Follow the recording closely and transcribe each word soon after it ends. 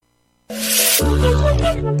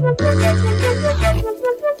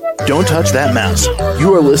Don't touch that mouse.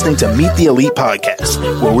 You are listening to Meet the Elite Podcast,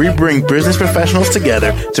 where we bring business professionals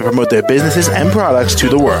together to promote their businesses and products to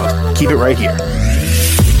the world. Keep it right here.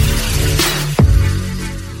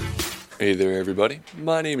 Hey there, everybody.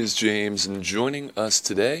 My name is James, and joining us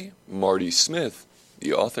today, Marty Smith,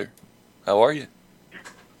 the author. How are you?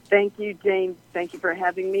 Thank you, James. Thank you for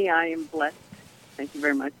having me. I am blessed. Thank you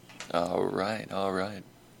very much. All right.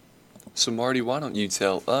 So, Marty, why don't you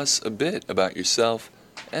tell us a bit about yourself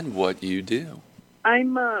and what you do?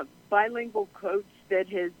 I'm a bilingual coach that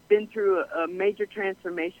has been through a major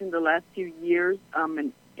transformation the last few years. I'm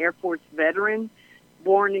an Air Force veteran,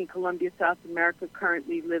 born in Columbia, South America,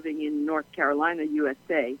 currently living in North Carolina,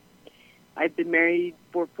 USA. I've been married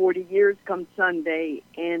for 40 years come Sunday,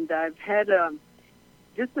 and I've had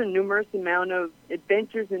just a numerous amount of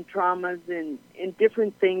adventures and traumas and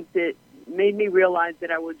different things that made me realize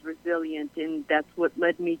that I was resilient, and that's what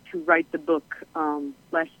led me to write the book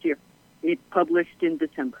last year. It published in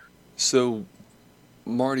December. So,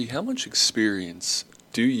 Marty, how much experience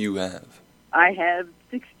do you have? I have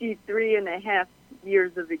 63 and a half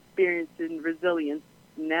years of experience in resilience.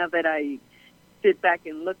 Now that I sit back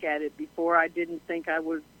and look at it, before I didn't think I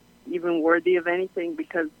was even worthy of anything,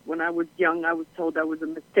 because when I was young I was told I was a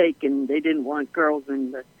mistake and they didn't want girls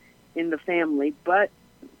in the family. But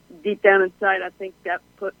deep down inside, I think that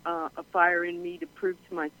put a fire in me to prove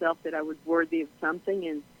to myself that I was worthy of something.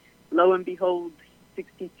 And lo and behold,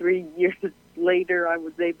 63 years later, I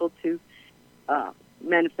was able to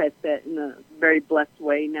manifest that in a very blessed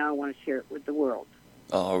way. Now I want to share it with the world.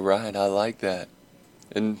 All right, I like that.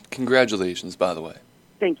 And congratulations, by the way.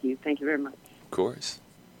 Thank you. Thank you very much. Of course.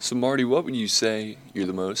 So, Marty, what would you say you're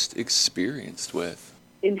the most experienced with?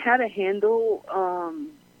 In how to handle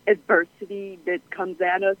adversity that comes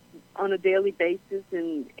at us on a daily basis,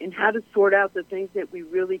 and how to sort out the things that we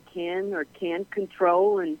really can or can't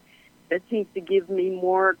control. And that seems to give me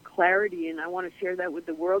more clarity, and I want to share that with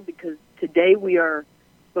the world, because today we are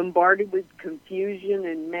bombarded with confusion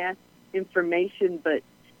and mass information, but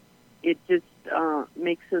it just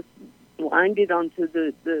makes us blinded onto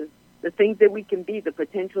the things that we can be, the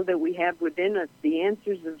potential that we have within us, the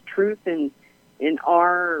answers of truth and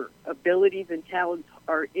our abilities and talents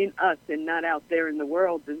are in us and not out there in the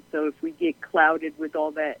world. And so if we get clouded with all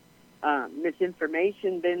that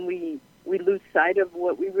misinformation, then we lose sight of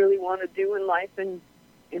what we really want to do in life and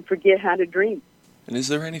forget how to dream. And is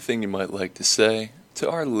there anything you might like to say to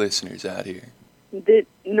our listeners out here? That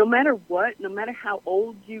no matter what, no matter how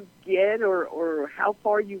old you get or how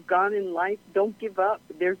far you've gone in life, don't give up.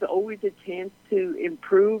 There's always a chance to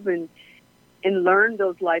improve and learn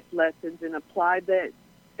those life lessons and apply that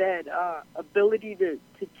ability to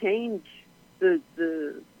change the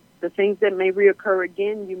things that may reoccur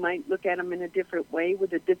again. You might look at them in a different way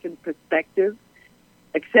with a different perspective.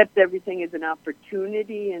 Accept everything as an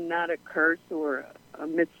opportunity and not a curse or a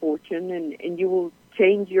misfortune, and you will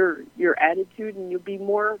change your attitude, and you'll be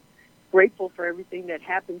more grateful for everything that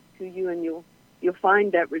happens to you, and you'll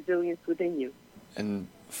find that resilience within you. And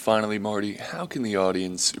finally, Marty, how can the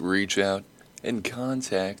audience reach out and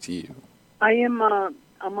contact you? I'm on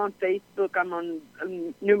Facebook. I'm on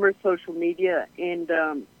numerous social media, and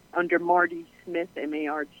under Marty Smith,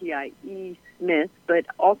 Martie Smith. But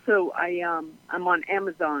also, I'm on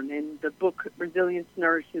Amazon, and the book Resilience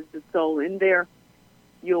Nourishes the Soul. In there,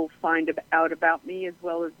 you'll find out about me, as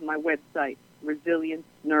well as my website,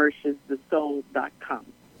 resiliencenourisesthesoul.com.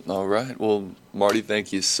 All right. Well, Marty,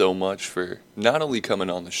 thank you so much for not only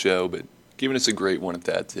coming on the show, but giving us a great one at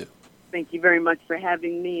that, too. Thank you very much for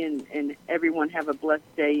having me, and everyone have a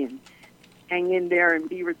blessed day, and hang in there and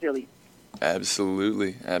be resilient.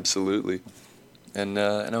 Absolutely. And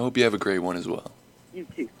I hope you have a great one as well. You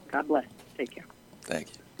too. God bless. Take care. Thank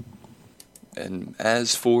you. And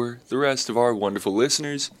as for the rest of our wonderful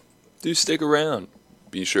listeners, do stick around.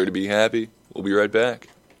 Be sure to be happy. We'll be right back.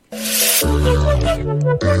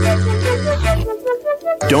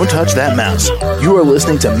 Don't touch that mouse. You are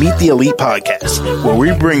listening to Meet the Elite Podcast, where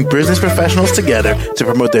we bring business professionals together to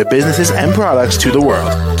promote their businesses and products to the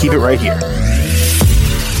world. Keep it right here.